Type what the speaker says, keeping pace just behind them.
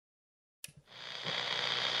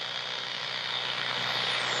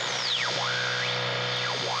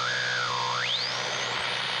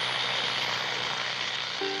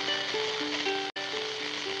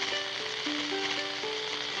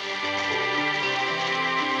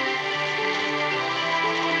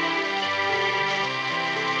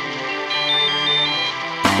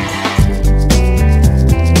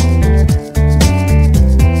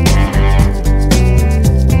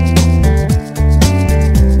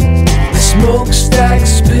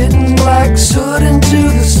like soot into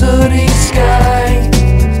the sooty sky.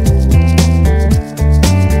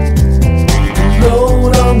 The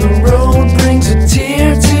load on the road brings a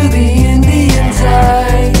tear to the Indian's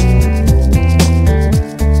eye.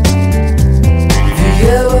 The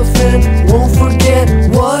elephant won't forget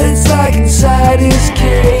what it's like inside his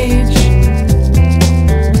cage.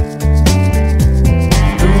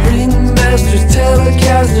 The ringmaster's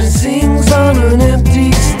telecaster sings on an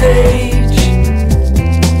empty stage.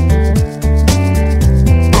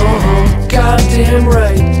 Goddamn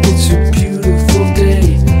right, it's a beautiful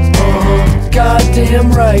day.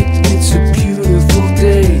 Goddamn right, it's a beautiful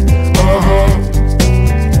day.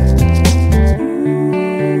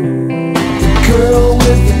 The girl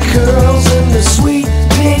with the curls and the sweet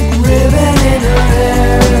pink ribbon in her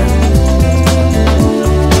hair,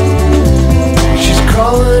 she's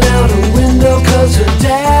crawling out her window 'cause her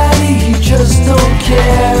daddy, he just don't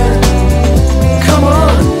care. Come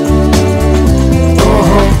on.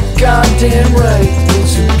 Goddamn right,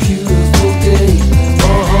 it's a beautiful day.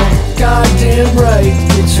 Goddamn right,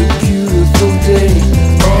 it's a beautiful day.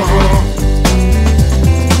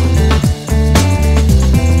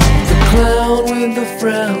 The clown with the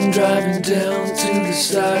frown driving down to the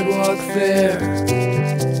sidewalk fair,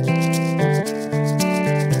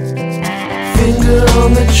 finger on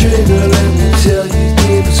the trigger, let me tell you,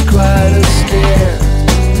 gave us quite a scare.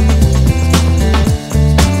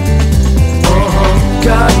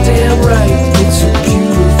 Goddamn right, it's a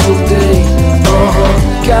beautiful day.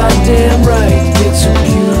 Goddamn right, it's a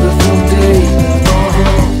beautiful day.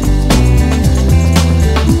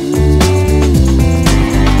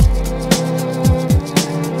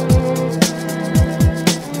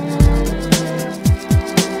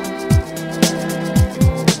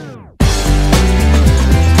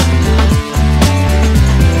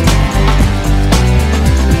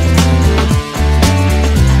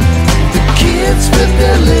 With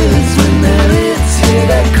their lids when their lids hear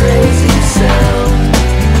that crazy sound.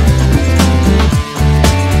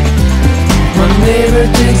 My neighbor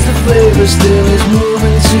digs the flavor, still is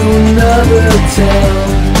moving to another town,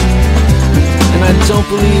 and I don't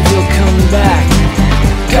believe he'll come back.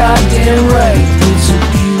 Goddamn right, it's a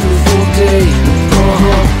beautiful day.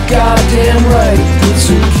 Goddamn right, it's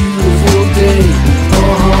a beautiful day.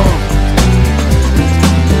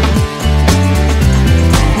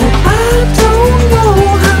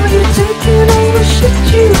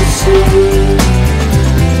 You see,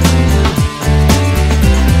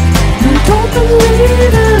 you don't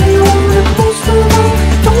believe anyone, and most of all,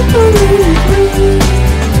 don't believe me.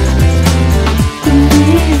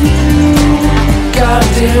 Believe you.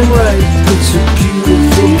 Goddamn right, it's a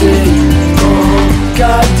beautiful day.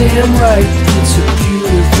 Goddamn right, it's a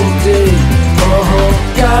beautiful day.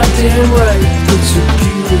 Goddamn right, it's a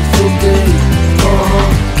beautiful day.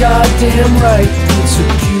 Goddamn right, it's a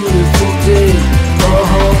beautiful day.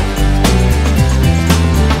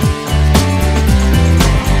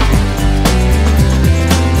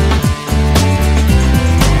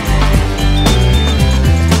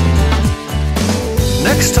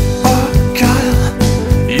 Next to Argyle,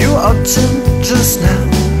 you are Tim just now,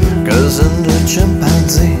 'cause in the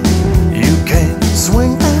chimpanzee you came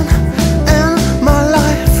swinging in my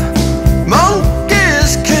life.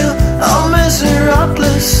 Monkeys kill all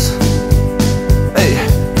miserables. Hey,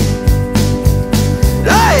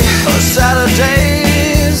 hey,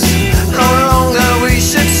 Saturdays no longer we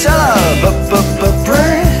should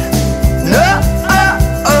celebrate. No,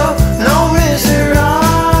 no miserables.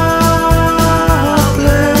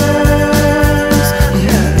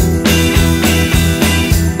 Yeah.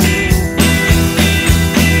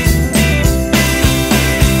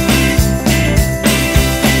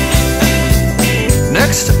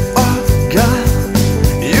 Next to Argyle,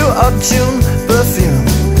 you are June perfume.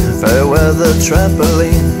 Fair weather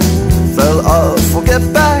trampoline fell off, we'll get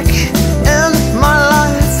back in my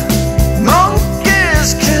life. Monkeys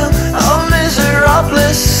kill all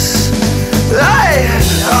miserables. Hey,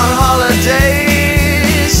 on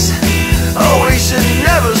holidays, oh, we should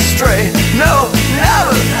never stray. No,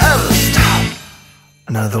 never, ever stop.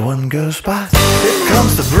 Another one goes by. Here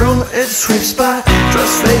comes the broom, it sweeps by.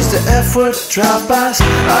 Trust face the F-word, drive-bys.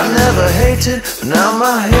 I never hated, but now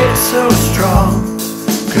my hate's so strong.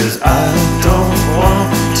 'Cause I don't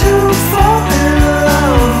want to fall in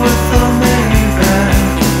love with a Maybach.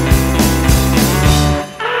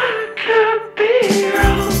 I could be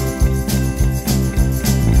wrong.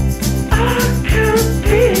 I could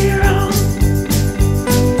be wrong.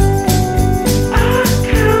 I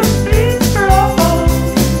could be wrong.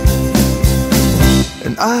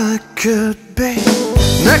 And I could be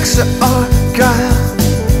next to Argyle.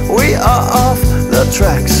 We are off the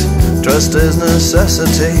tracks. Trust is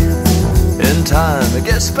necessity. In time it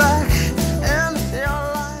gets back.